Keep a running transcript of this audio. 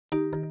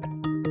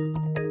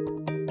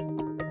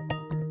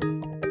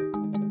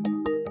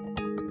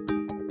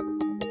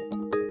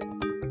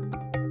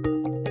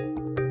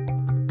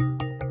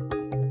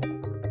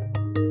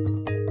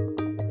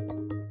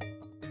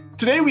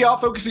Today we are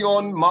focusing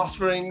on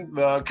mastering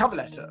the cover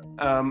letter.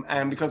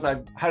 And because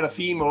I've had a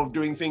theme of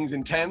doing things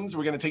in 10s,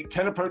 we're going to take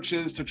 10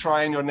 approaches to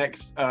try in your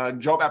next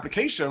job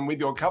application with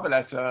your cover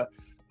letter.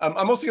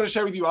 I'm also going to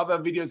share with you other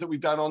videos that we've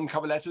done on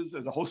cover letters.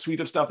 There's a whole suite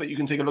of stuff that you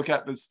can take a look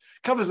at that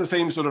covers the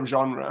same sort of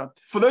genre.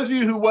 For those of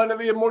you who weren't at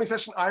the morning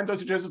session, I'm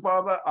Dr. Joseph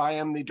Barber. I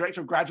am the Director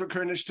of Graduate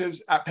Career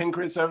Initiatives at Penn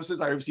Career Services.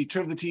 I oversee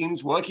 2 of the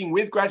teams working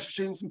with graduate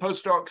students and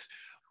postdocs.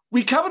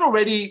 We covered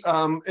already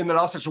in the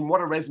last session what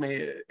a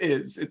resume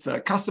is. It's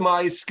a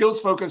customized,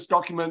 skills-focused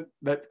document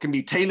that can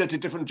be tailored to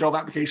different job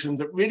applications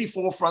that really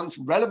forefronts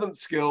relevant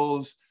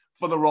skills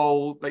for the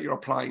role that you're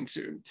applying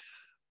to.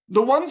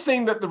 The one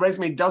thing that the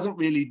resume doesn't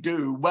really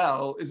do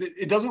well is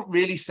it doesn't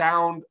really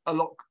sound a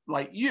lot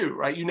like you,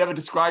 right? You never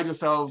describe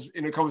yourselves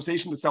in a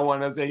conversation with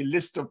someone as a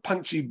list of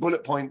punchy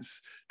bullet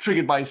points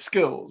triggered by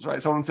skills,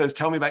 right? Someone says,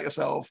 tell me about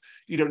yourself.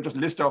 You don't just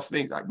list off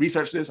things like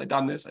research this, I've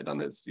done this, I've done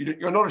this.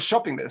 You're not a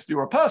shopping list.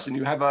 You're a person.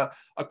 You have a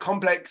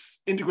complex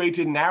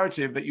integrated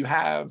narrative that you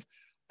have.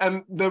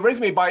 And the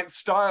resume by its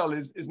style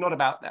is not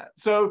about that.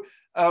 So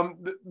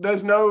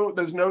there's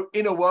no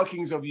inner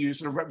workings of you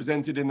sort of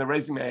represented in the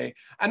resume.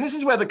 And this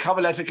is where the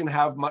cover letter can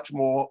have much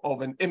more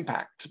of an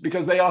impact,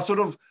 because they are sort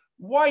of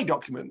why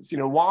documents.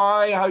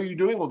 Why are you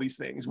doing all these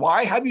things?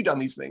 Why have you done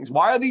these things?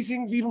 Why are these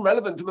things even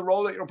relevant to the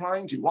role that you're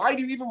applying to? Why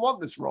do you even want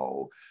this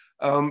role?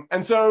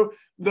 And so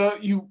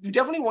you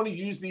definitely want to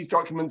use these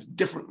documents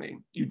differently.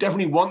 You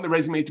definitely want the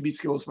resume to be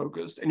skills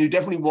focused, and you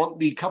definitely want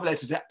the cover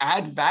letter to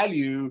add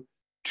value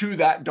to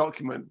that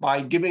document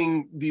by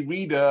giving the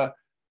reader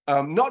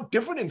not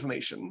different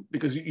information,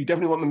 because you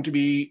definitely want them to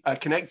be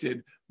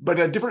connected, but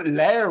a different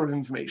layer of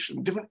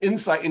information, different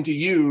insight into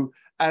you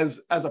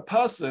as a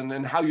person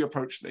and how you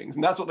approach things.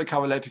 And that's what the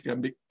cover letter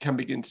can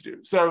begin to do.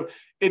 So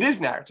it is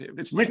narrative.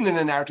 It's written in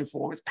a narrative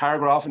form. It's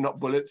paragraph and not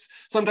bullets.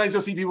 Sometimes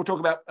you'll see people talk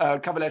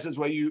about cover letters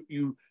where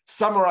you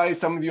summarize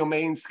some of your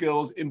main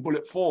skills in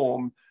bullet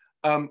form.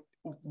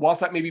 Whilst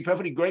that may be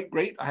perfectly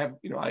great, I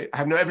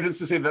have no evidence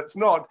to say it's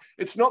not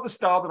the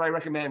style that I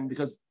recommend,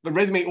 because the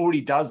resume already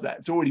does that.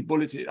 It's already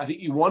bulleted. I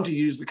think you want to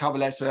use the cover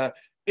letter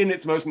in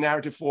its most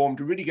narrative form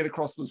to really get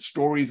across the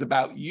stories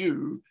about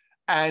you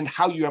and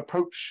how you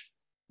approach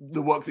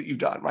the work that you've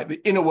done, right?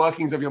 The inner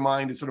workings of your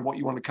mind is sort of what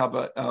you want to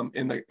cover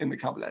in the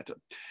cover letter.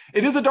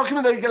 It is a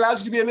document that allows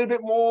you to be a little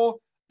bit more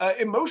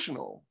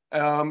emotional,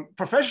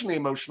 professionally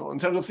emotional, in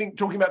terms of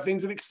talking about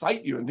things that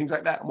excite you and things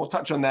like that. And we'll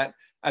touch on that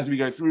as we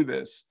go through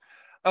this.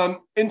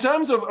 In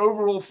terms of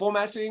overall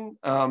formatting,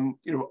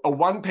 a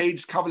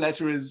one-page cover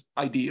letter is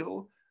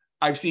ideal.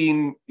 I've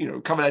seen,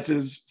 cover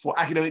letters for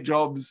academic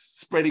jobs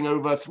spreading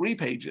over 3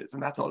 pages,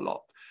 and that's a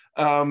lot.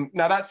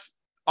 Now that's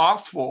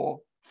asked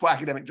for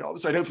academic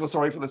jobs, so I don't feel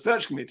sorry for the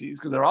search committees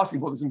because they're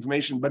asking for this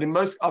information. But in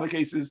most other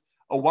cases,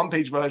 a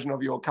one-page version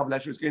of your cover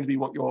letter is going to be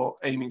what you're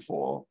aiming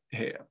for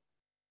here.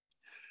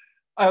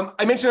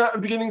 I mentioned at the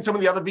beginning some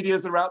of the other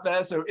videos that are out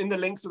there. So in the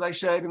links that I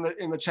shared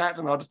in the chat,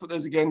 and I'll just put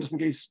those again, just in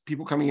case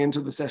people coming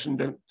into the session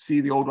don't see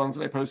the old ones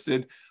that I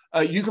posted.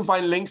 You can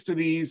find links to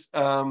these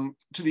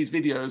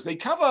videos. They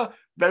cover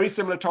very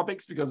similar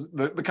topics because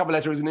the cover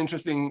letter is an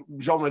interesting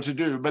genre to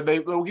do, but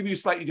they'll give you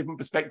slightly different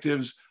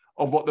perspectives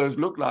of what those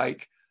look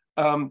like.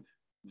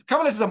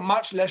 Cover letters are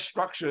much less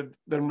structured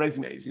than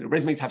resumes.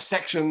 Resumes have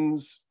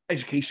sections,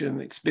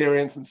 education,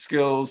 experience, and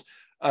skills.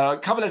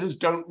 Cover letters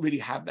don't really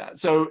have that.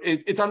 So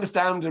it's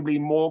understandably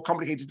more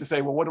complicated to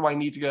say, well, what do I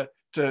need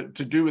to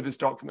do with this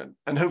document?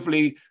 And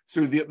hopefully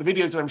through the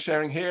videos that I'm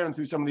sharing here and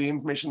through some of the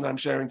information that I'm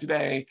sharing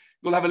today,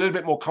 you'll have a little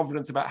bit more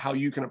confidence about how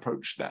you can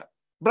approach that.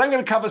 But I'm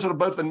going to cover sort of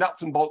both the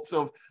nuts and bolts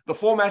of the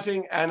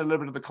formatting and a little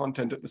bit of the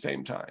content at the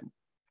same time.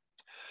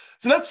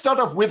 So let's start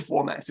off with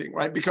formatting,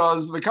 right?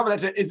 Because the cover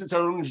letter is its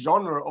own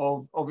genre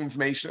of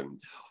information.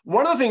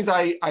 One of the things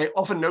I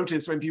often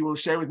notice when people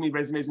share with me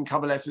resumes and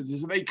cover letters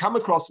is that they come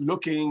across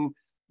looking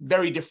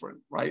very different,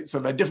 right? So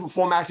they're different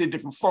formatted,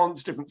 different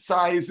fonts, different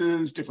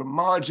sizes, different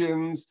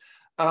margins.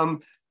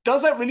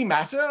 Does that really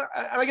matter?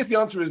 I guess the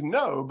answer is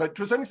no, but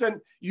to a certain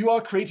extent, you are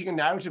creating a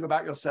narrative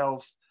about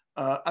yourself,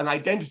 an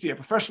identity, a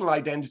professional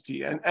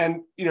identity.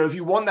 And if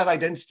you want that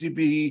identity to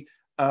be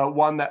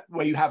one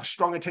where you have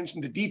strong attention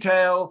to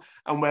detail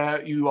and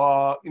where you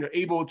are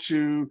able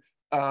to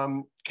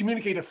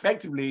communicate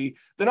effectively,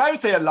 then I would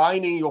say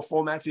aligning your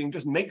formatting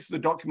just makes the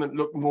document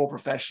look more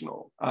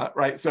professional,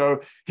 right?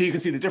 So here you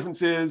can see the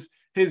differences.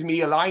 Here's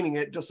me aligning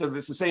it just so that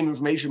it's the same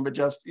information, but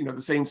just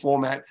the same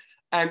format.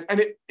 And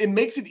it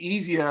makes it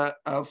easier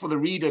for the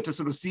reader to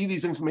sort of see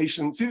this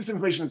information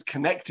as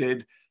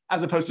connected,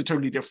 as opposed to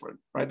totally different,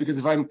 right? Because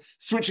if I'm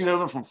switching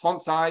over from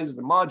font sizes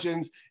and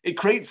margins, it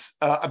creates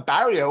a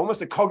barrier,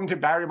 almost a cognitive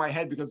barrier in my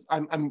head, because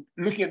I'm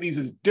looking at these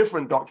as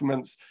different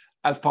documents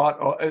as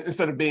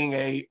instead of being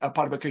a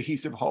part of a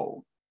cohesive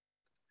whole.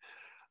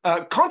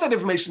 Content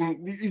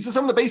information, these are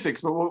some of the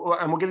basics, but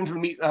we'll get into the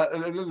meat a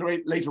little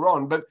later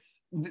on. But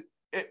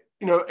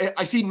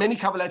I see many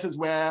cover letters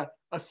where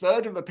a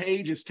third of the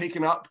page is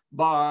taken up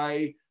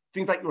by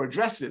things like your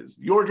addresses,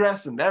 your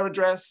address and their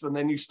address, and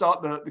then you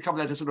start the cover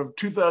letter sort of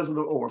 2/3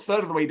 or a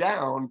third of the way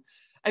down,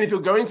 And if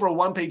you're going for a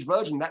one-page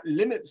version, that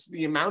limits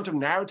the amount of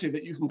narrative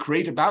that you can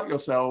create about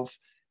yourself,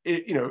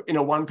 in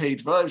a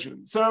one-page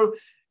version. So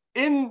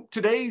in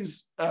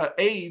today's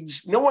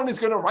age, no one is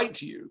going to write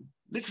to you.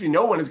 Literally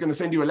no one is going to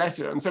send you a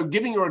letter. And so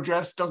giving your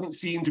address doesn't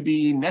seem to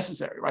be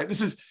necessary, right?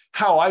 This is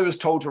how I was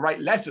told to write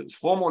letters,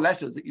 formal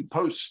letters that you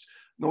post.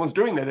 No one's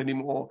doing that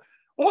anymore.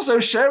 Also,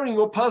 sharing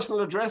your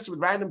personal address with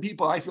random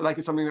people, I feel like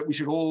is something that we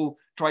should all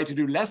try to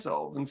do less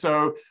of. And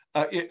so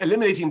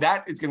eliminating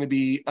that is going to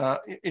be,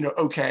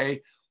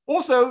 okay.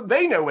 Also,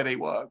 they know where they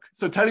work.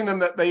 So telling them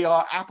that they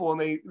are Apple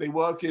and they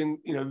work in,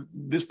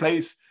 this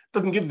place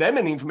doesn't give them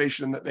any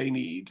information that they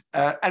need.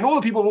 And all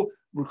the people,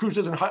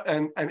 recruiters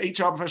and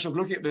HR professionals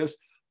looking at this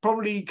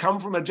probably come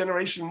from a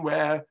generation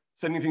where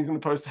sending things in the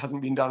post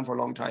hasn't been done for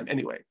a long time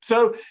anyway.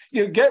 So,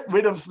 get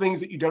rid of things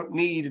that you don't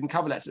need in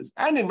cover letters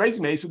and in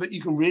resumes so that you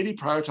can really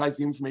prioritize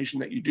the information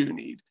that you do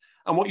need.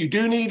 And what you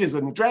do need is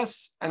an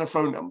address and a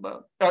phone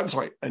number.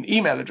 An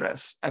email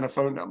address and a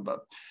phone number.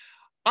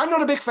 I'm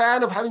not a big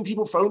fan of having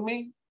people phone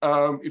me.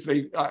 If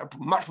they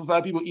much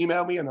prefer people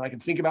email me and then I can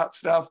think about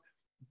stuff.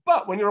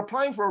 But when you're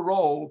applying for a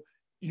role,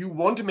 you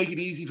want to make it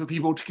easy for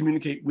people to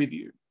communicate with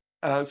you.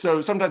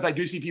 So sometimes I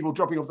do see people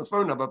dropping off the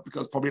phone number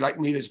because probably like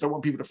me, they just don't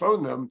want people to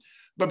phone them.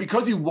 But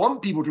because you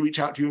want people to reach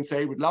out to you and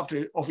say, would love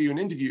to offer you an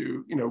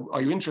interview,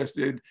 are you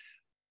interested?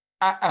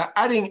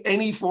 Adding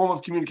any form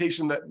of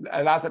communication that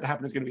allows that to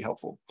happen is going to be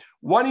helpful.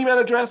 One email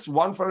address,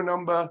 one phone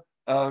number,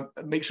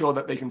 make sure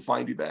that they can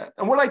find you there.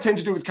 And what I tend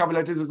to do with cover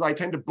letters is I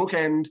tend to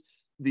bookend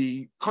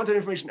the contact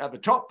information at the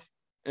top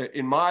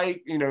in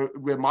my,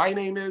 where my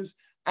name is,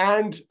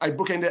 and I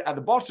bookend it at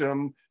the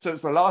bottom. So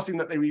it's the last thing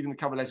that they read in the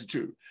cover letter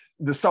too.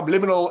 The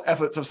subliminal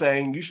efforts of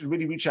saying, you should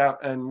really reach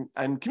out and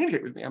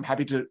communicate with me. I'm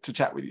happy to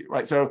chat with you,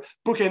 right? So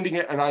bookending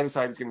it on either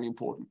side is going to be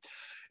important.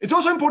 It's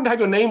also important to have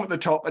your name at the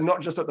top and not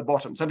just at the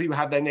bottom. Some people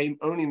have their name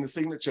only in the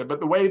signature, but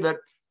the way that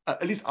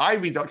at least I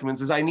read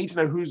documents is I need to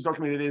know whose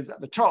document it is at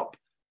the top.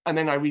 And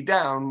then I read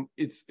down,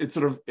 it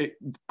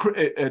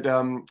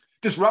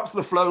disrupts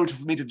the flow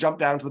for me to jump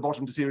down to the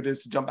bottom to see who it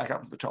is to jump back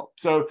up to the top.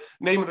 So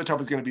name at the top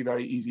is going to be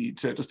very easy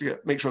to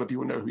make sure that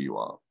people know who you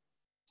are.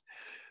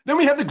 Then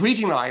we have the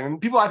greeting line,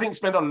 and people I think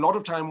spend a lot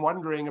of time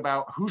wondering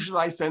about who should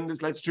I send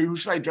this letter to, who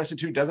should I address it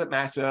to, does it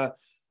matter?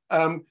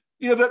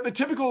 The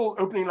typical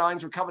opening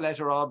lines for a cover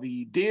letter are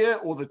the dear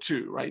or the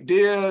to, right?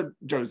 Dear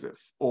Joseph,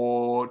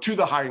 or to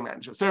the hiring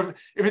manager. So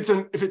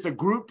if it's a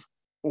group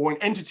or an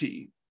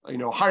entity,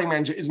 hiring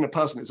manager isn't a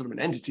person, it's sort of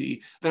an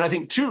entity, then I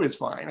think to is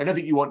fine. I don't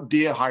think you want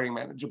dear hiring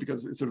manager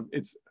because it's a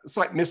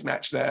slight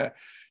mismatch there.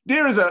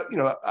 Dear is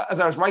as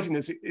I was writing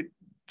this, it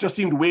just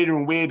seemed weirder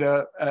and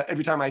weirder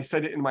every time I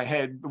said it in my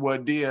head, the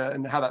word dear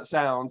and how that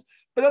sounds,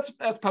 but that's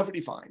perfectly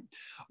fine.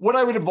 What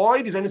I would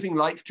avoid is anything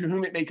like to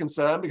whom it may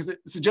concern, because it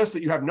suggests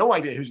that you have no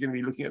idea who's going to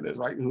be looking at this,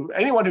 right?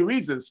 Anyone who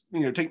reads this,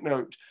 take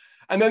note.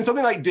 And then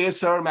something like dear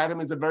sir or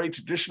madam is a very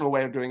traditional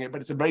way of doing it,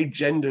 but it's a very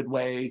gendered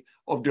way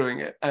of doing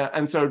it.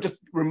 And so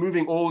just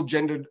removing all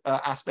gendered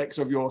aspects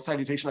of your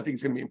salutation, I think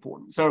is going to be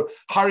important. So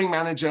hiring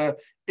manager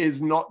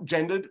is not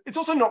gendered. It's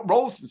also not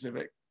role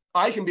specific.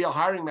 I can be a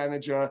hiring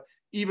manager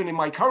even in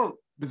my current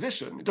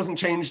position. It doesn't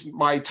change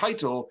my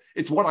title.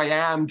 It's what I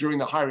am during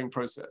the hiring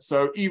process.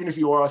 So even if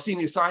you are a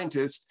senior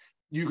scientist,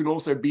 you can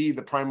also be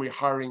the primary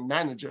hiring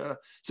manager.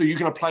 So you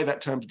can apply that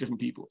term to different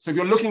people. So if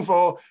you're looking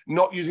for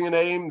not using a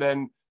name,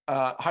 then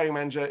hiring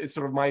manager is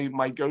sort of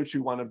my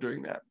go-to one of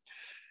doing that.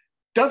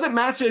 Does it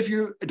matter if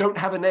you don't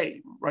have a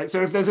name, right?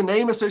 So if there's a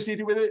name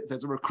associated with it, if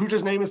there's a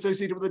recruiter's name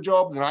associated with the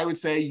job, then I would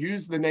say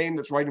use the name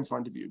that's right in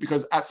front of you,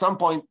 because at some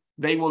point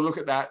they will look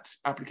at that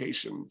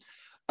application.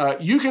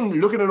 You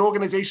can look at an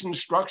organization's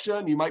structure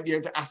and you might be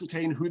able to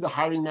ascertain who the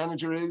hiring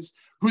manager is,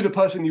 who the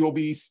person you'll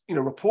be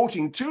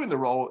reporting to in the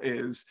role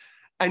is,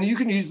 and you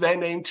can use their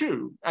name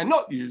too and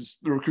not use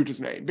the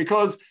recruiter's name,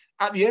 because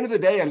at the end of the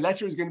day, a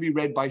letter is going to be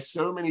read by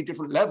so many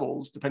different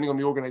levels, depending on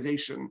the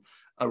organization.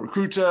 A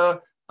recruiter,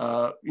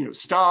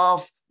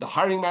 staff, the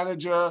hiring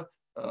manager,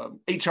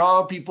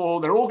 HR people,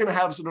 they're all going to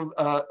have sort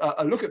of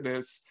a look at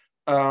this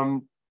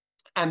and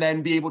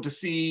then be able to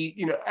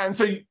see, and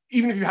so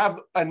even if you have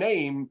a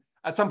name,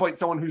 at some point,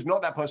 someone who's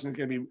not that person is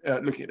going to be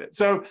looking at it.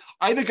 So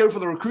either go for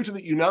the recruiter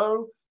that you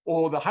know,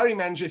 or the hiring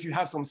manager if you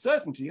have some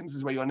certainty, and this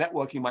is where your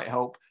networking might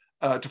help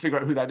to figure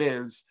out who that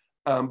is.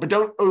 But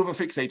don't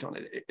over-fixate on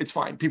it. It's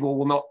fine. People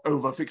will not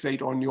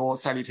over-fixate on your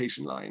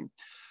salutation line.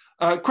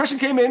 Question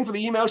came in for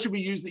the email. Should we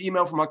use the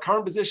email from our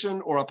current position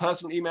or our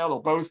personal email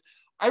or both?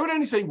 I would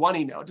only say one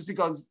email, just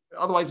because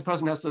otherwise the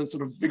person has to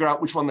sort of figure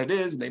out which one that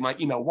is. And they might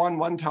email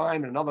one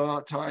time and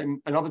another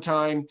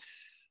time.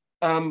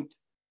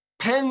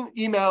 Pen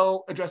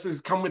email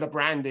addresses come with a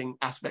branding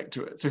aspect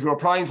to it. So if you're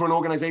applying for an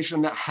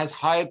organization that has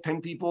hired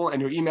Penn people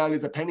and your email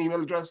is a Penn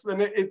email address,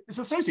 then it's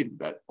associated with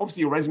that.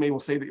 Obviously, your resume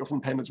will say that you're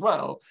from Penn as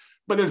well,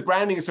 but there's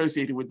branding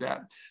associated with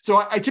that.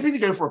 So I typically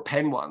go for a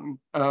Penn one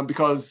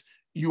because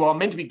you are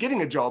meant to be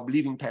getting a job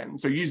leaving Penn.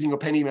 So using your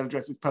Penn email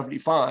address is perfectly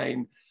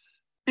fine.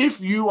 If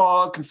you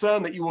are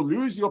concerned that you will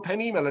lose your Penn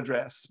email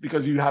address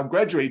because you have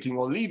graduating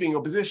or leaving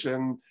your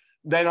position,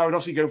 then I would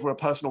obviously go for a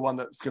personal one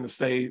that's going to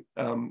stay,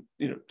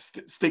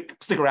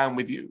 stick around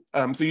with you.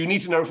 So you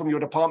need to know from your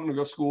department or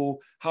your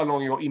school how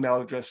long your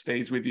email address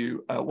stays with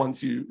you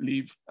once you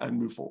leave and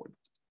move forward.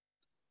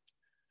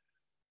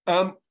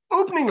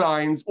 Opening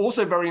lines,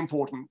 also very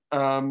important,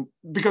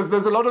 because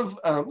there's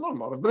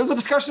but there's a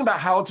discussion about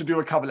how to do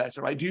a cover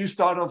letter, right? Do you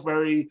start off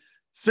very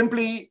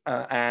simply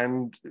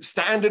and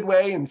standard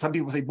way, and some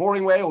people say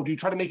boring way, or do you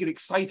try to make it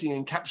exciting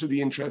and capture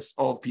the interest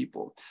of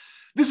people?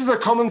 This is a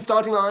common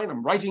starting line.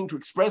 I'm writing to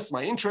express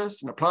my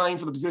interest in applying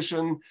for the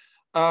position.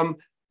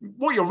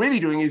 What you're really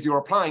doing is you're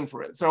applying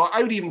for it. So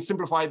I would even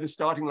simplify this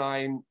starting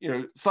line,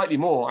 slightly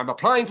more. I'm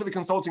applying for the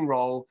consulting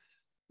role.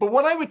 But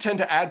what I would tend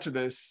to add to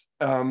this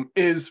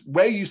is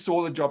where you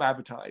saw the job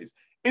advertised.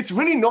 It's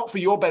really not for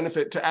your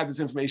benefit to add this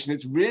information.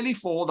 It's really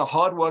for the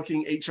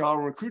hardworking HR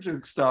and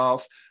recruiting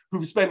staff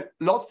who've spent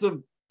lots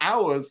of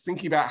hours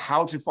thinking about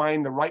how to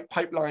find the right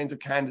pipelines of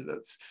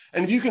candidates.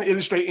 And if you can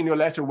illustrate in your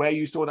letter where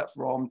you saw that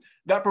from,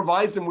 that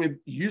provides them with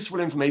useful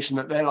information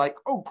that they're like,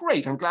 oh,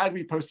 great, I'm glad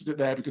we posted it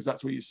there because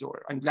that's where you saw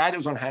it. I'm glad it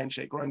was on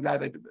Handshake, or I'm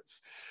glad I did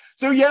this.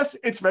 So yes,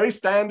 it's very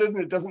standard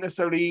and it doesn't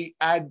necessarily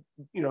add,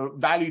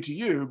 value to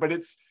you, but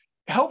it's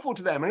helpful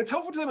to them. And it's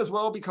helpful to them as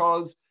well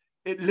because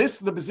it lists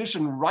the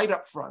position right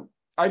up front.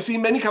 I've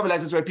seen many cover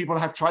letters where people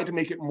have tried to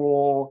make it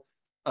more,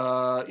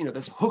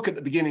 there's a hook at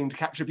the beginning to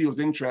capture people's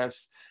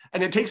interests.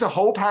 And it takes a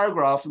whole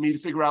paragraph for me to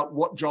figure out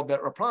what job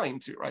they're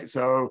applying to, right?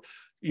 So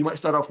you might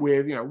start off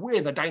with,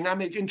 with a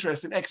dynamic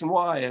interest in X and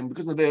Y, and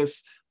because of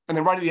this, and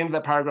then right at the end of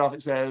that paragraph,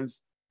 it says,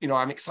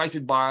 I'm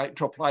excited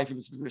to apply for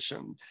this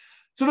position.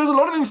 So there's a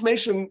lot of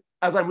information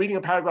as I'm reading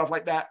a paragraph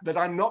like that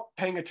I'm not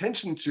paying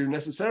attention to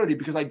necessarily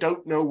because I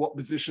don't know what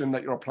position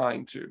that you're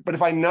applying to. But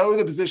if I know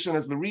the position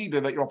as the reader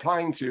that you're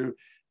applying to,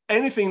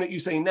 anything that you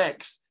say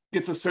next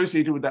gets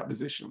associated with that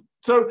position.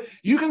 So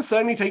you can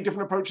certainly take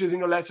different approaches in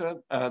your letter.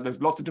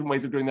 There's lots of different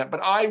ways of doing that,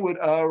 but I would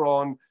err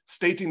on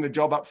stating the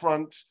job up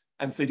front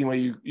and stating where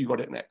you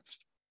got it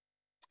next.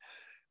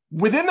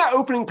 Within that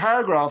opening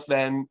paragraph,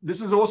 then,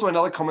 this is also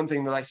another common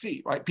thing that I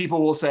see, right?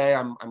 People will say,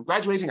 I'm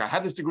graduating, I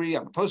have this degree,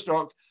 I'm a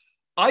postdoc.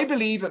 I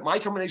believe that my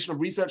combination of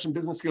research and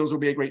business skills will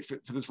be a great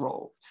fit for this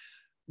role.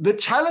 The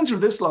challenge of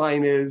this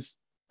line is,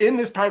 in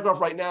this paragraph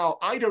right now,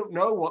 I don't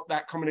know what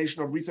that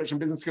combination of research and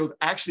business skills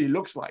actually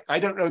looks like. I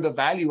don't know the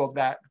value of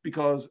that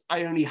because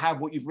I only have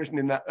what you've written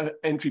in that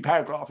entry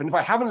paragraph. And if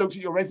I haven't looked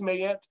at your resume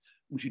yet,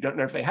 which you don't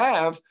know if they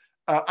have,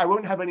 I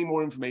won't have any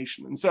more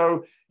information. And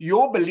so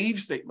your belief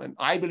statement,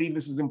 I believe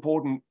this is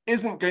important,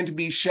 isn't going to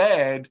be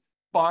shared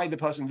by the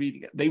person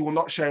reading it. They will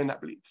not share in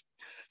that belief.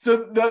 So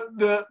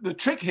the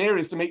trick here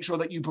is to make sure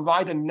that you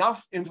provide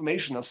enough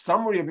information, a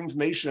summary of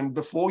information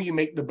before you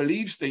make the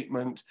belief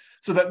statement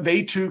so that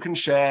they too can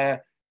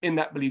share in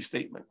that belief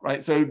statement,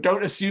 right? So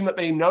don't assume that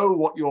they know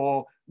what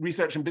your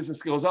research and business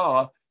skills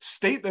are.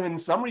 State them in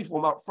summary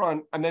form up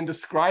front and then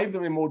describe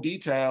them in more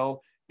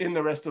detail in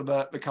the rest of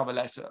the cover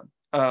letter.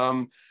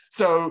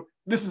 So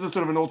this is a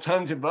sort of an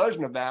alternative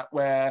version of that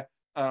where,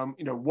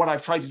 what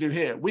I've tried to do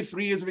here with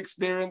 3 years of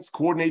experience,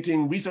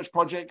 coordinating research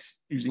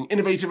projects, using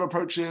innovative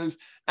approaches,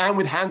 and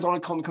with hands-on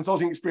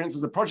consulting experience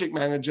as a project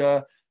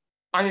manager,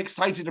 I'm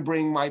excited to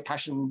bring my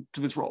passion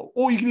to this role.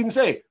 Or you can even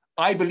say,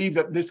 I believe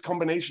that this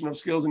combination of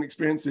skills and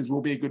experiences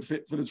will be a good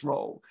fit for this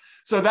role.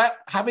 So that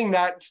having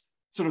that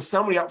sort of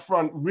summary up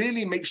front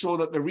really makes sure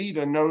that the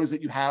reader knows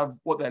that you have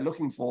what they're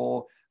looking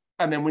for.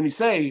 And then when you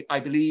say, I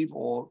believe,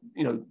 or,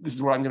 this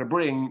is what I'm going to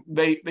bring,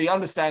 they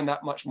understand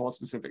that much more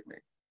specifically.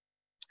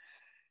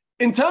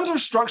 In terms of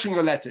structuring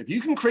your letter, if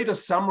you can create a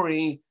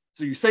summary,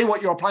 so you say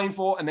what you're applying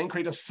for and then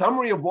create a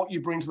summary of what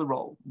you bring to the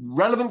role,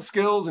 relevant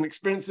skills and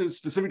experiences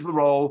specific to the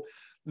role,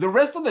 the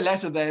rest of the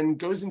letter then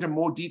goes into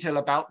more detail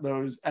about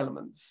those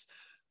elements.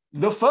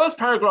 The first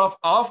paragraph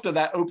after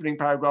that opening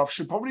paragraph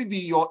should probably be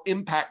your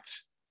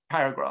impact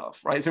paragraph,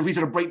 right? So if we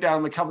sort of break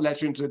down the cover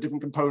letter into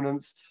different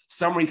components,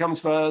 summary comes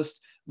first,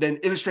 then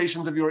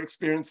illustrations of your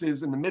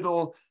experiences in the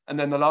middle, and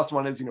then the last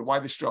one is, why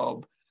this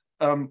job.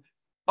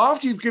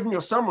 After you've given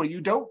your summary,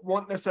 you don't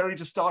want necessarily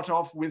to start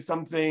off with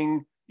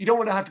something, you don't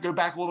want to have to go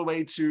back all the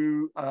way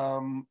to,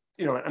 an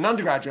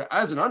undergraduate.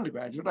 As an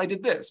undergraduate, I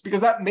did this,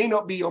 because that may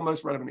not be your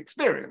most relevant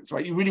experience,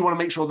 right? You really want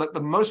to make sure that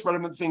the most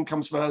relevant thing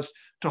comes first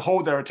to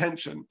hold their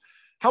attention.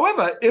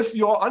 However, if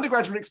your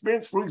undergraduate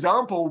experience, for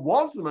example,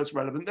 was the most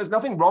relevant, there's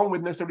nothing wrong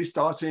with necessarily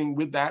starting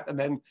with that and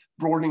then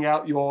broadening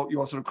out your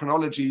sort of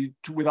chronology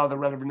with other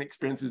relevant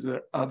experiences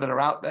that are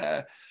out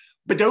there.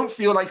 But don't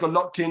feel like you're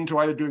locked into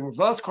either doing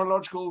reverse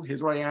chronological,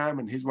 here's where I am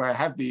and here's where I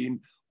have been,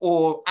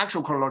 or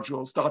actual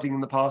chronological, starting in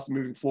the past and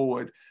moving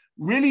forward.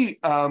 Really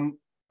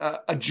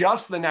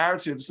adjust the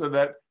narrative so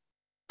that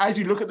as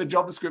you look at the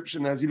job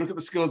description, as you look at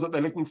the skills that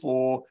they're looking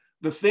for,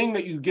 the thing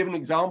that you give an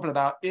example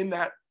about in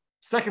that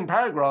second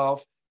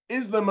paragraph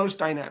is the most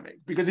dynamic.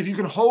 Because if you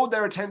can hold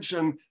their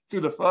attention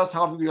through the first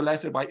half of your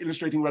letter by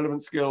illustrating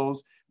relevant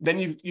skills, then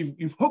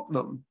you've hooked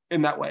them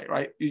in that way,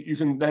 right? You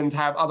can then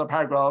have other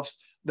paragraphs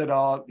that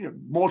are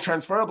more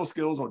transferable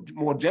skills or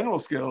more general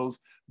skills,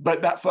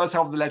 but that first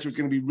half of the letter is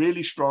going to be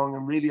really strong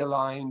and really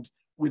aligned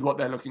with what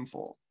they're looking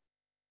for.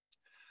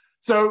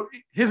 So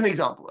here's an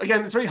example.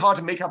 Again, it's very hard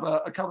to make up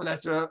a cover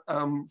letter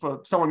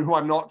for someone who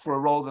I'm not, for a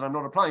role that I'm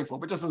not applying for.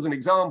 But just as an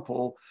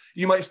example,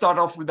 you might start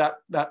off with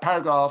that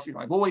paragraph.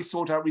 I've always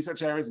sought out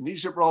research areas and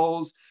leadership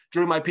roles.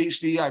 During my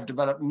PhD, I've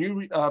developed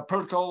new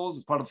protocols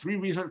as part of 3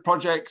 research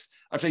projects.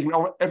 I've taken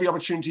every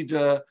opportunity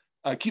to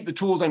keep the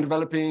tools I'm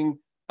developing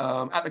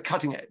at the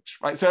cutting edge,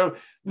 right? So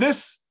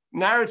this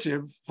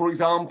narrative, for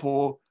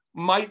example,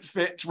 might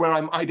fit where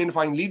I'm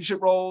identifying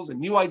leadership roles and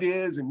new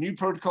ideas and new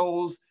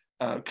protocols.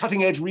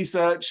 Cutting edge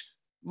research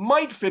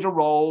might fit a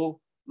role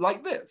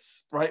like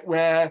this, right?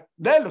 Where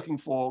they're looking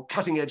for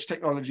cutting edge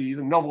technologies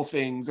and novel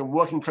things and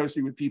working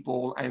closely with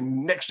people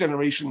and next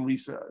generation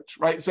research,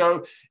 right?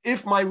 So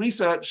if my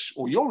research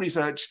or your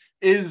research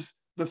is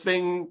the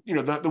thing,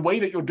 the way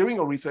that you're doing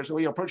your research, the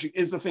way you're approaching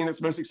is the thing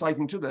that's most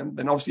exciting to them,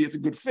 then obviously it's a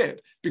good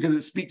fit because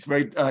it speaks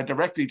very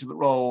directly to the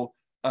role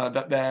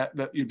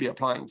that you'd be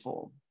applying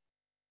for.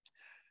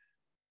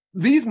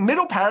 These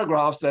middle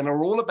paragraphs then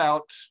are all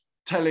about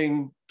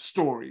telling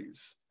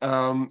stories.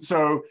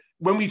 So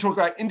when we talk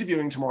about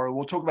interviewing tomorrow,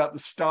 we'll talk about the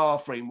STAR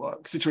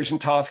framework, situation,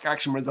 task,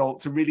 action,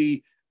 result, to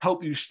really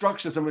help you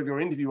structure some of your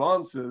interview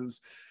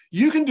answers.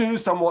 You can do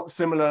somewhat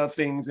similar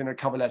things in a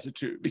cover letter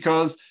too,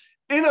 because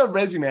in a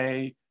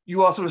resume,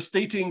 you are sort of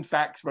stating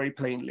facts very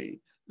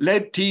plainly.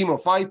 Led team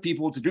of 5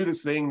 people to do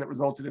this thing that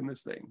resulted in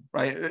this thing,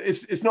 right?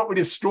 It's not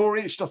really a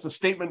story, it's just a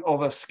statement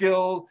of a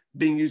skill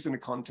being used in a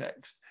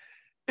context.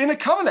 In a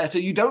cover letter,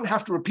 you don't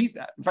have to repeat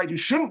that. In fact, you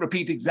shouldn't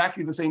repeat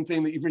exactly the same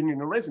thing that you've written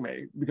in a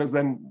resume, because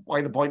then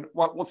what's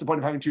the point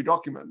of having 2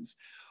 documents?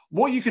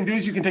 What you can do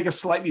is you can take a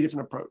slightly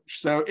different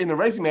approach. So in a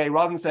resume,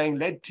 rather than saying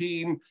led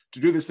team to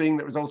do this thing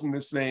that resulted in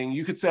this thing,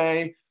 you could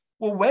say,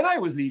 well, when I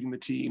was leading the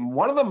team,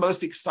 one of the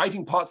most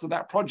exciting parts of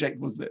that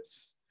project was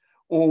this.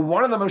 Or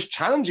one of the most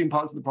challenging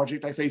parts of the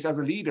project I faced as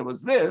a leader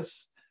was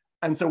this.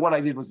 And so what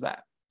I did was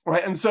that,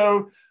 right? And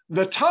so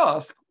the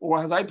task, or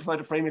as I prefer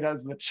to frame it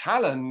as the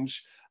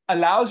challenge,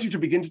 allows you to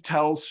begin to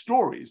tell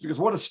stories, because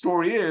what a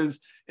story is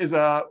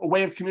a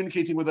way of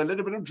communicating with a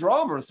little bit of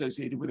drama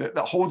associated with it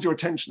that holds your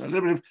attention, a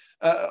little bit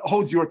of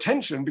holds your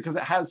attention because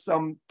it has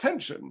some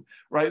tension,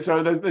 right?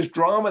 So there's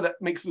drama that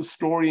makes the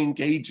story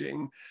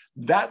engaging.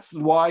 That's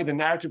why the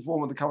narrative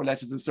form of the cover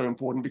letters is so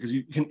important, because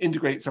you can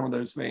integrate some of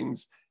those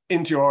things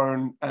into your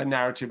own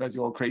narrative as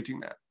you're creating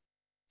that.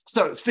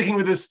 So sticking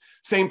with this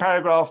same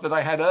paragraph that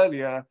I had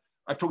earlier,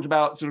 I've talked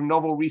about sort of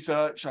novel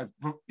research. I've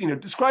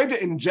described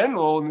it in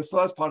general in the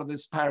first part of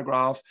this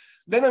paragraph.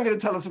 Then I'm going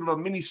to tell a sort of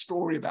a mini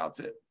story about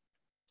it.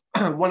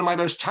 One of my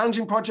most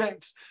challenging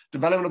projects,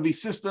 development of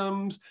these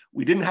systems.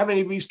 We didn't have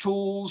any of these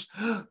tools.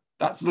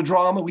 That's the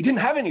drama. We didn't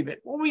have any of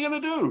it. What are we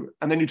going to do?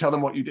 And then you tell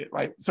them what you did,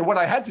 right? So what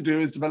I had to do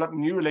is develop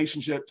new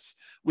relationships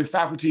with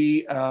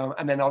faculty,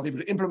 and then I was able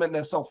to implement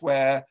their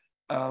software.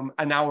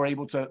 And now we're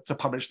able to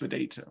publish the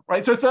data,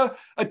 right? So it's a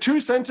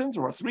 2-sentence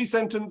or a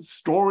 3-sentence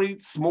story.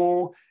 It's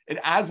small. It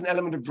adds an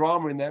element of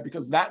drama in there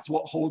because that's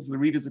what holds the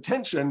reader's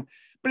attention.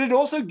 But it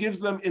also gives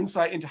them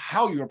insight into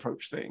how you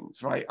approach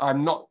things, right?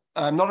 I'm not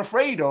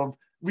afraid of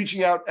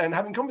reaching out and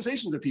having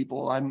conversations with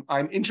people.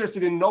 I'm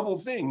interested in novel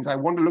things. I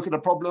want to look at a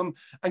problem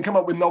and come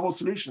up with novel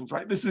solutions,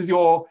 right? This is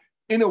your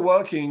inner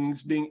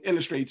workings being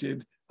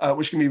illustrated,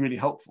 which can be really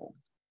helpful.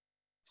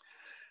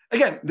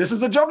 Again, this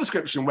is a job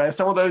description where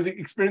some of those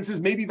experiences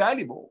may be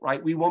valuable,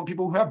 right? We want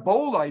people who have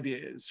bold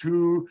ideas,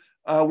 who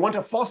want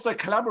to foster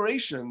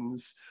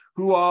collaborations,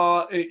 who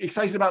are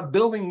excited about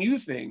building new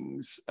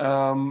things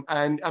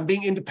and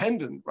being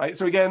independent, right?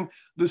 So again,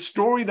 the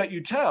story that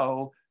you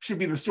tell should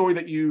be the story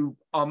that you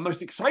are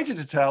most excited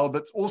to tell,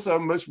 that's also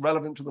most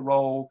relevant to the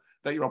role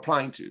that you're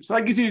applying to. So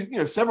that gives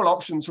you, several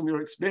options from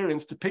your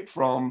experience to pick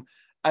from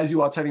as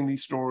you are telling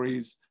these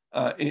stories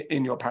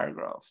in your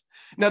paragraph.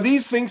 Now,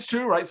 these things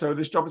too, right? So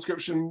this job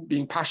description,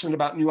 being passionate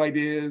about new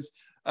ideas,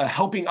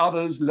 helping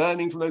others,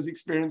 learning from those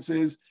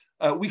experiences,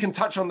 we can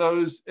touch on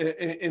those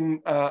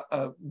in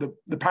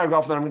the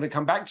paragraph that I'm going to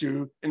come back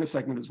to in a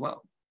segment as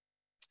well.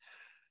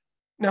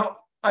 Now,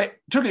 I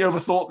totally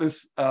overthought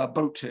this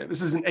boat here.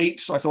 This is an 8,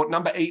 so I thought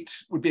number 8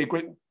 would be a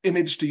great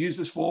image to use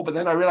this for, but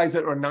then I realized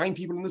there are 9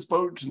 people in this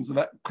boat, and so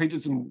that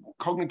created some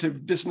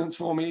cognitive dissonance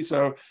for me.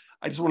 So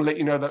I just want to let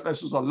you know that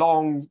this was a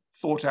long,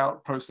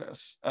 thought-out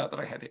process that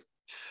I had here.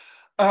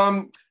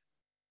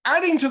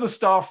 Adding to the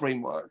STAR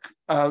framework,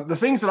 the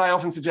things that I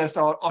often suggest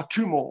are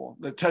 2 more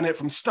that turn it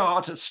from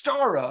star to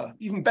starer,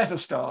 even better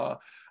star.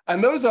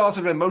 And those are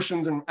sort of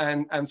emotions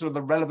and sort of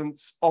the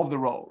relevance of the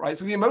role, right?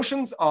 So the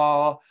emotions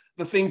are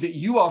the things that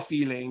you are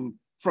feeling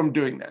from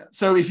doing that.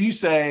 So if you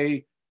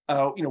say,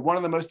 one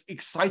of the most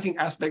exciting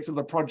aspects of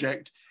the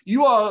project,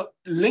 you are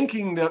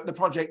linking the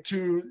project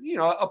to,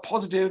 a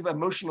positive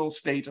emotional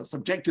state, a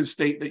subjective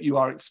state that you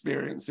are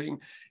experiencing.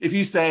 If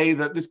you say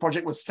that this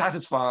project was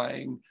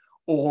satisfying,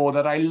 or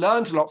that I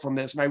learned a lot from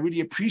this and I really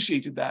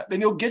appreciated that,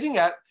 then you're getting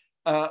at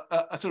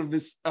a sort of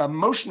this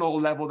emotional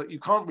level that you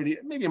can't really,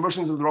 maybe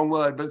emotions is the wrong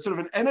word, but sort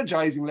of an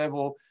energizing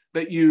level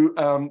that you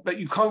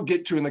can't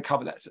get to in the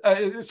cover letter,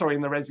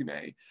 in the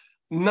resume.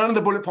 None of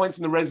the bullet points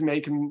in the resume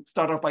can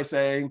start off by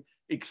saying,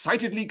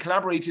 excitedly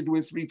collaborated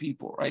with 3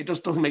 people, right? It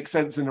just doesn't make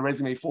sense in a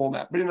resume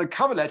format. But in a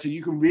cover letter,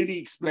 you can really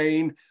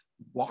explain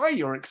why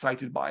you're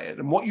excited by it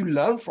and what you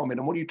learned from it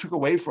and what you took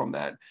away from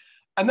that.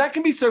 And that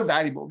can be so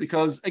valuable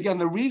because, again,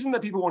 the reason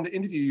that people want to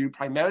interview you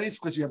primarily is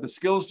because you have the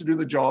skills to do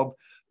the job,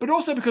 but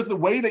also because the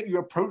way that you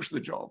approach the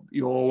job,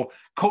 your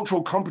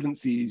cultural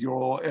competencies,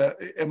 your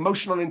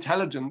emotional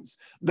intelligence,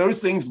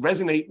 those things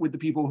resonate with the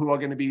people who are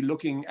going to be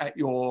looking at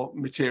your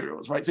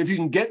materials, right? So if you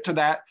can get to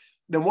that,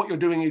 then what you're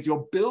doing is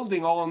you're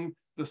building on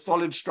the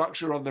solid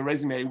structure of the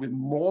resume with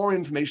more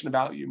information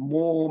about you,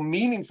 more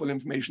meaningful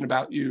information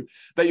about you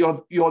that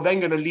you're then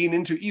going to lean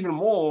into even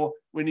more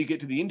when you get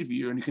to the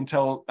interview, and you can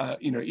tell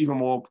even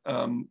more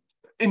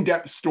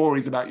in-depth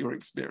stories about your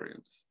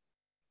experience.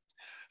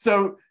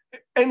 So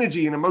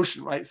energy and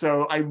emotion, right?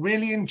 So I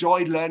really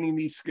enjoyed learning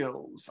these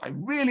skills. I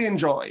really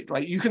enjoyed,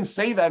 right? You can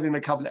say that in a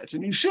cover letter,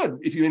 and you should.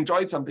 If you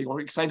enjoyed something or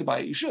excited by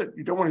it, you should.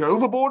 You don't want to go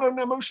overboard on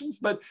emotions,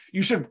 but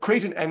you should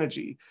create an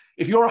energy.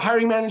 If you're a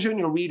hiring manager and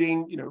you're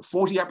reading,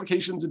 40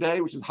 applications a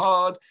day, which is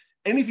hard,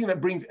 anything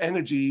that brings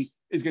energy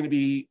is going to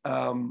be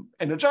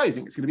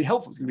energizing. It's going to be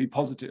helpful. It's going to be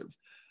positive.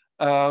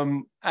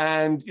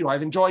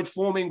 I've enjoyed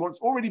forming what's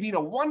already been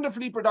a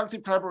wonderfully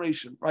productive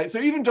collaboration, right? So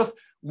even just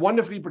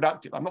wonderfully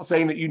productive. I'm not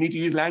saying that you need to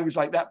use language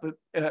like that,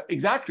 but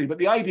exactly. But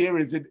the idea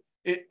is it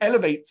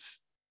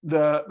elevates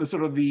the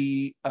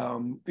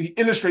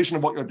illustration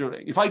of what you're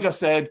doing. If I just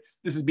said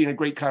this has been a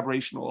great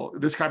collaboration, or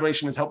this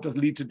collaboration has helped us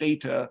lead to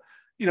data,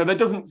 that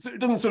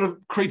doesn't sort of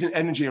create an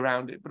energy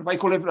around it. But if I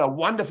call it a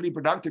wonderfully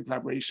productive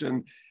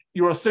collaboration,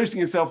 you're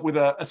associating yourself with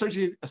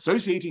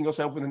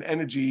an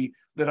energy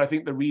that I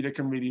think the reader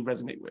can really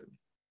resonate with.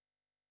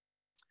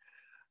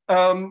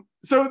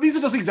 So these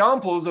are just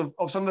examples of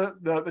some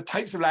of the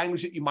types of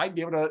language that you might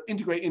be able to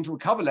integrate into a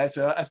cover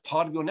letter as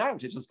part of your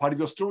narratives, as part of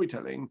your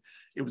storytelling.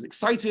 It was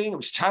exciting, it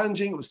was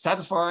challenging, it was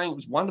satisfying, it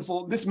was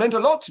wonderful. This meant a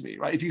lot to me,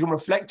 right? If you can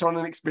reflect on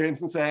an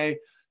experience and say,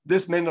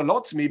 this meant a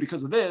lot to me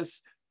because of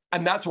this,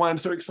 and that's why I'm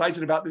so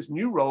excited about this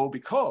new role,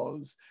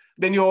 because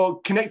then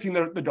you're connecting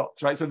the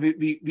dots, right? So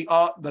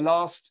the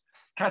last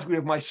category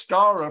of my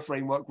STARA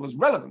framework was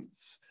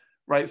relevance,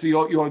 right? So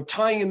you're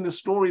tying in the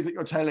stories that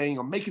you're telling,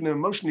 you're making them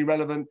emotionally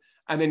relevant,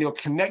 and then you're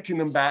connecting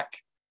them back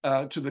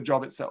to the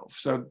job itself.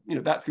 So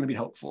that's going to be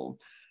helpful.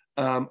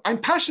 I'm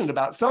passionate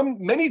about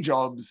many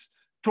jobs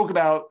talk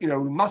about we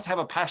must have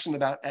a passion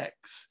about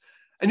X,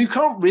 and you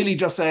can't really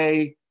just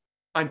say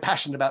I'm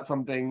passionate about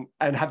something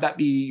and have that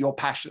be your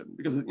passion,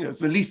 because it's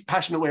the least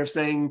passionate way of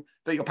saying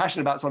that you're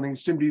passionate about something,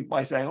 simply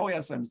by saying, oh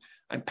yes, I'm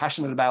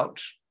passionate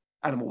about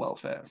animal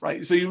welfare,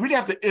 right? So you really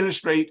have to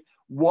illustrate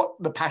what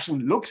the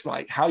passion looks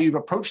like, how you've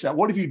approached that.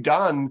 What have you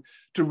done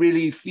to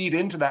really feed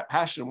into that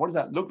passion? What does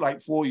that look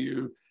like for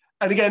you?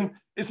 And again,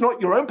 it's not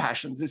your own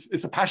passions.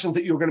 It's the passions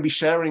that you're going to be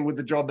sharing with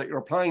the job that you're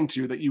applying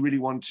to that you really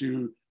want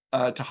to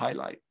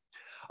highlight.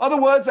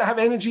 Other words that have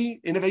energy,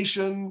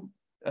 innovation,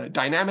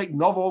 dynamic,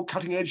 novel,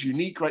 cutting edge,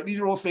 unique, right? These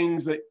are all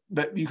things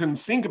that you can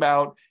think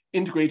about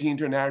integrating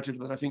into a narrative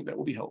that I think that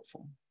will be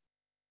helpful.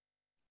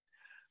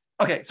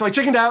 Okay, so I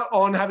chickened out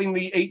on having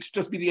the 8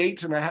 just be the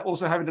 8, and I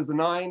also have it as the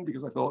 9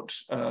 because I thought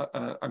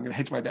I'm going to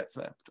hedge my bets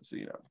there, just so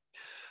you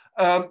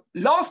know.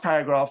 Last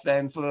paragraph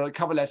then for the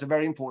cover letter,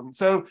 very important.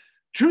 So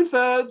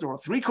 2/3 or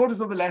 3/4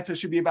 of the letter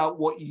should be about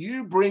what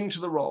you bring to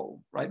the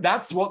role, right?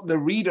 That's what the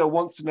reader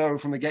wants to know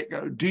from the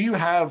get-go. Do you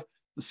have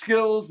the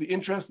skills, the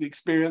interest, the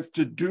experience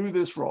to do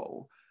this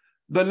role?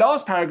 The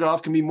last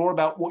paragraph can be more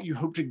about what you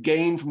hope to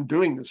gain from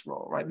doing this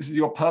role, right? This is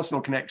your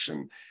personal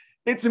connection.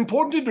 It's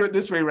important to do it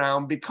this way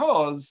around,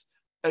 because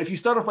if you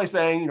start off by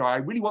saying, I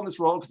really want this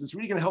role because it's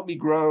really going to help me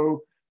grow,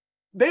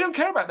 they don't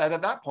care about that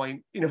at that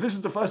point. If this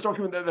is the first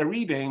document that they're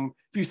reading,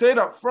 if you say it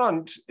up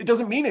front, it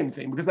doesn't mean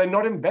anything because they're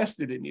not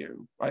invested in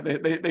you, right?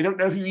 They don't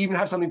know if you even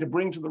have something to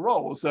bring to the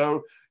role.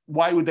 So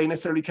why would they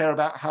necessarily care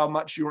about how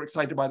much you're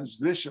excited by the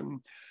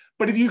position?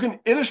 But if you can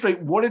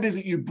illustrate what it is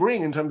that you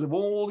bring in terms of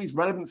all these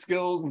relevant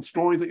skills and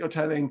stories that you're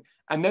telling,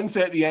 and then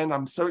say at the end,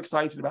 I'm so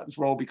excited about this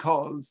role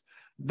because,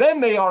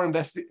 then they are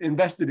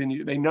invested in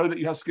you. They know that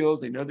you have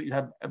skills. They know that you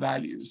have a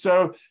value.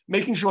 So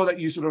making sure that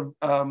you sort of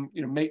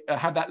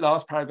have that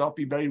last paragraph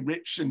be very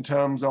rich in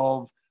terms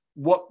of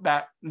what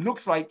that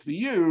looks like for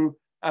you,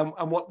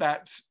 and what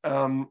that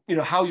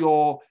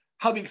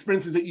how the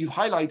experiences that you've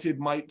highlighted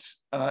might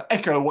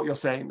echo what you're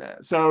saying there.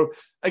 So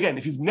again,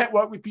 if you've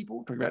networked with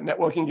people, talk about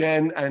networking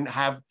again, and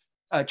have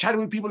chatted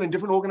with people in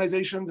different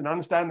organizations and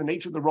understand the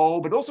nature of the role,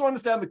 but also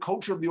understand the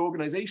culture of the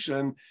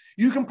organization,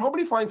 you can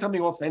probably find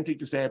something authentic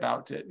to say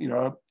about it.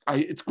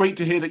 It's great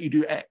to hear that you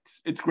do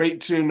X. It's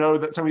great to know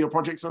that some of your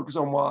projects focus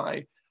on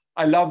Y.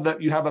 I love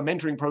that you have a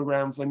mentoring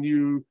program for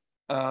new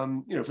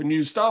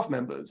staff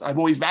members. I've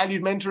always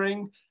valued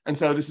mentoring, and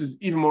so this is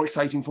even more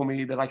exciting for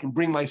me that I can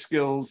bring my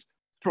skills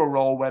to a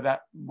role where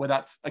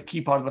that's a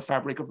key part of the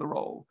fabric of the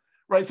role,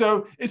 right?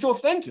 So it's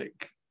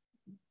authentic.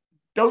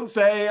 Don't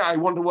say, I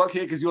want to work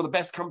here because you're the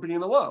best company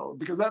in the world,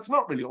 because that's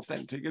not really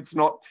authentic.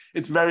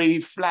 It's very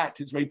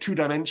flat. It's very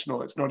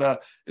two-dimensional.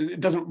 It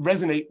doesn't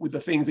resonate with the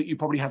things that you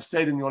probably have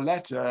said in your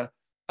letter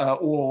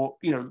or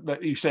that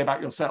you say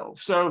about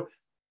yourself. So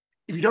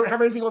If you don't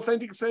have anything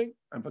authentic to say,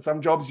 and for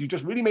some jobs you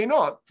just really may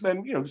not,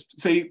 then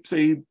say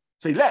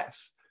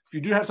less. If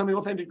you do have something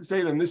authentic to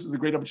say, then this is a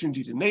great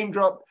opportunity to name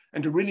drop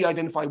and to really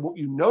identify what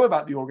you know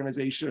about the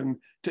organization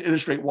to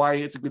illustrate why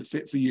it's a good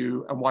fit for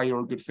you and why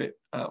you're a good fit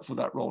for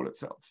that role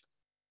itself.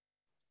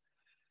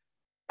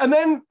 And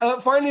then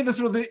finally, the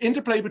sort of the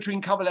interplay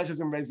between cover letters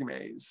and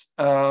resumes.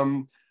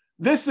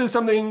 This is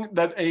something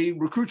that a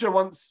recruiter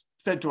once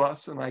said to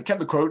us, and I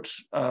kept the quote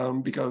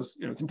because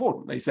it's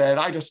important. They said,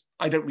 I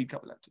don't read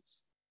cover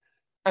letters.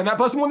 And that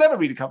person will never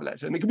read a cover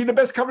letter. And it could be the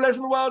best cover letter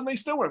in the world, and they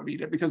still won't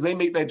read it because they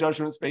make their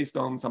judgments based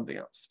on something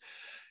else.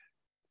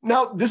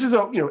 Now, this is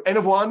a N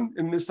of 1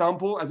 in this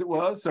sample, as it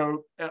were.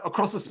 So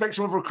across the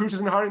spectrum of recruiters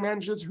and hiring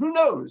managers, who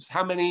knows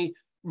how many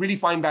really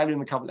find value in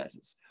the cover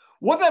letters?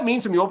 What that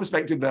means from your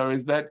perspective, though,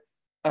 is that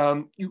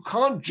you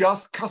can't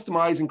just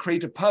customize and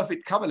create a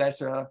perfect cover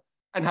letter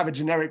and have a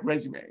generic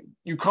resume.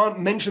 You can't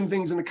mention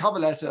things in a cover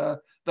letter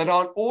that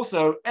aren't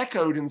also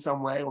echoed in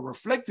some way or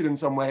reflected in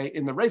some way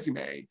in the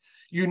resume.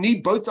 You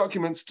need both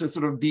documents to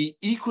sort of be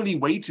equally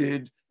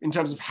weighted in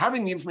terms of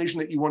having the information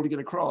that you want to get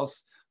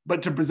across,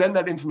 but to present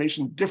that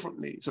information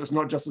differently. So it's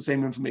not just the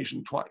same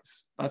information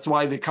twice. That's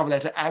why the cover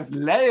letter adds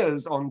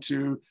layers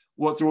onto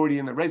what's already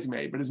in the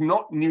resume, but it's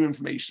not new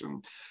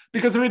information.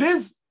 Because if it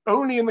is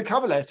only in the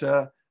cover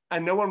letter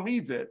and no one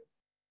reads it,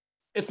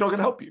 it's not going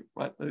to help you,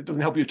 right? It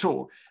doesn't help you at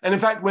all. And in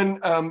fact, when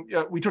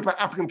we talked about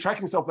applicant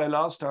tracking software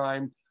last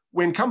time,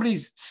 when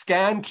companies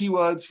scan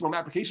keywords from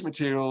application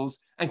materials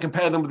and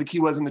compare them with the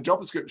keywords in the job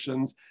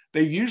descriptions,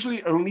 they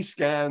usually only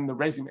scan the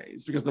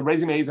resumes because the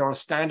resumes are a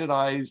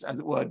standardized, as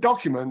it were,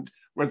 document,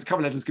 whereas the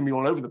cover letters can be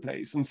all over the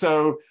place. And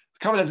so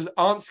cover letters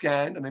aren't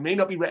scanned and they may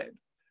not be read.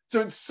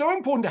 So it's so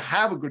important to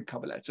have a good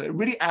cover letter. It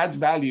really adds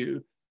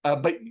value,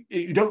 but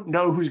you don't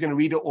know who's going to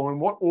read it or in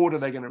what order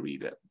they're going to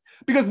read it.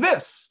 Because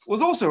this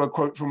was also a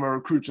quote from a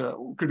recruiter,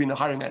 could have been a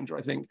hiring manager,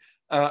 I think,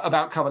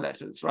 about cover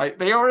letters, right?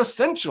 They are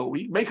essential.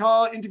 We make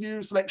our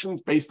interview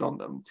selections based on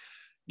them.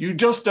 You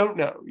just don't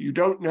know. You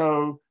don't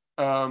know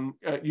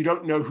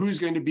who's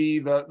going to be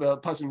the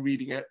person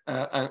reading it.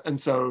 And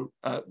so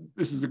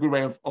this is a good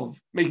way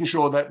of making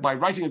sure that by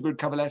writing a good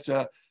cover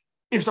letter,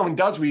 if someone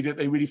does read it,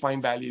 they really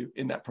find value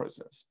in that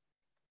process.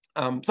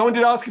 Someone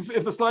did ask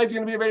if the slides are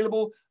going to be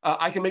available.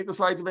 I can make the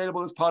slides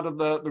available as part of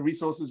the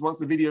resources. Once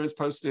the video is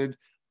posted,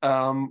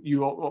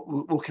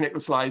 we'll connect the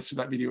slides to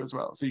that video as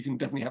well. So you can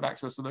definitely have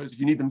access to those. If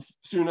you need them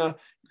sooner,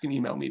 you can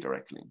email me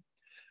directly.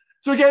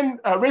 So again,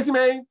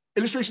 resume,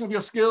 illustration of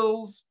your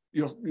skills,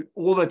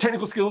 all the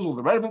technical skills, all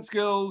the relevant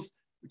skills,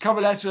 the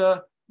cover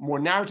letter, more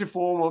narrative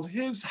form of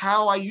here's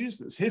how I use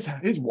this,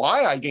 here's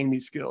why I gained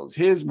these skills,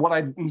 here's what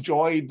I've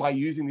enjoyed by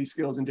using these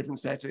skills in different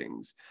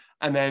settings,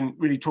 and then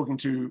really talking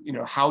to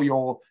how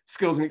your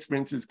skills and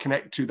experiences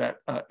connect to that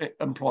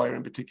employer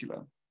in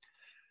particular.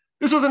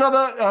 This was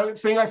another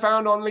thing I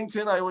found on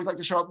LinkedIn. I always like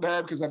to show up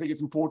there because I think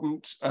it's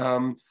important.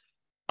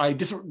 I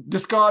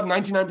discard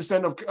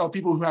 99% of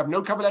people who have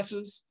no cover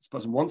letters. This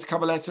person wants a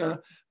cover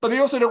letter, but they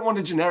also don't want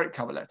a generic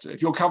cover letter.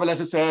 If your cover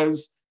letter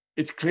says,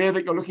 it's clear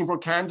that you're looking for a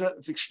candidate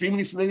that's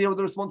extremely familiar with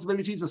the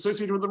responsibilities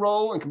associated with the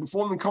role and can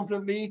perform them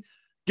confidently,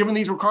 given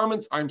these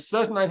requirements, I'm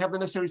certain I have the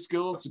necessary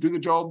skills to do the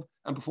job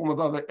and perform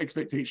above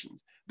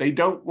expectations. They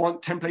don't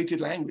want templated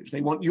language.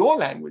 They want your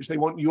language. They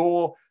want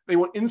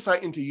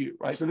insight into you,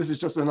 right? So this is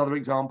just another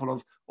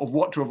example of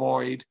what to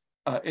avoid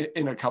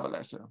in a cover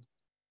letter.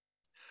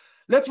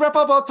 Let's wrap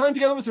up our time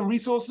together with some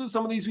resources.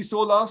 Some of these we saw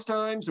last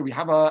time. So we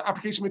have our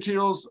application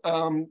materials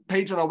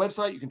page on our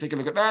website. You can take a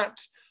look at that.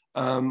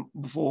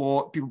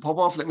 Before people pop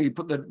off, let me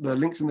put the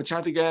links in the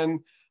chat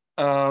again.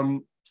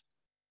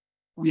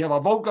 We have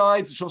our Vault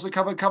guides, which also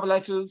cover cover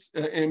letters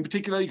in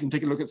particular. You can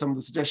take a look at some of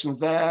the suggestions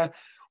there.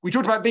 We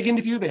talked about Big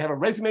Interview. They have a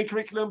resume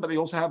curriculum, but they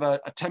also have a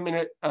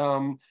 10-minute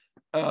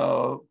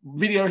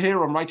video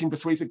here on writing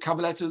persuasive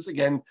cover letters.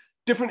 Again,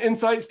 different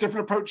insights,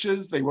 different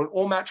approaches. They won't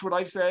all match what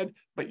I've said,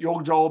 but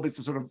your job is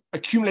to sort of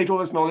accumulate all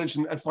this knowledge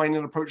and find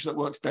an approach that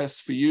works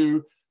best for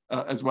you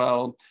as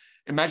well.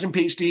 Imagine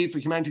PhD for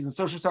Humanities and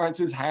Social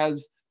Sciences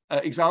has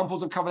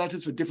examples of cover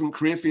letters for different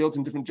career fields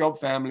and different job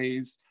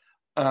families.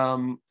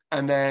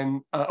 And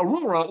then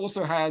Aurora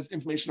also has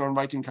information on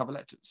writing cover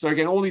letters. So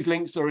again, all these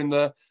links are in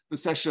the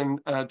session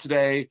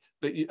today.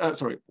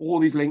 All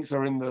these links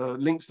are in the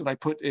links that I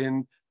put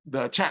in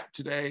the chat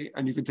today,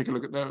 and you can take a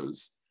look at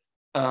those.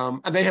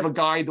 And they have a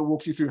guide that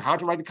walks you through how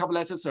to write a cover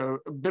letter. So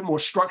a bit more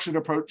structured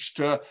approach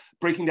to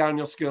breaking down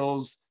your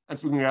skills and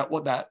figuring out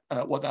what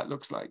that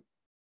looks like.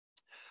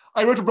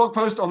 I wrote a blog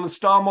post on the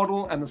STAR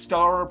model and the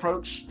STAR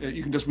approach.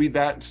 You can just read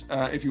that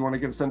if you want to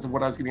get a sense of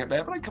what I was getting at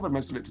there, but I covered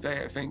most of it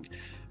today, I think.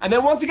 And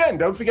then once again,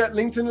 don't forget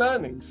LinkedIn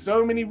Learning.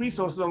 So many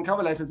resources on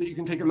cover letters that you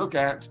can take a look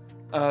at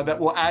that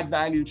will add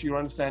value to your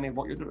understanding of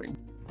what you're doing.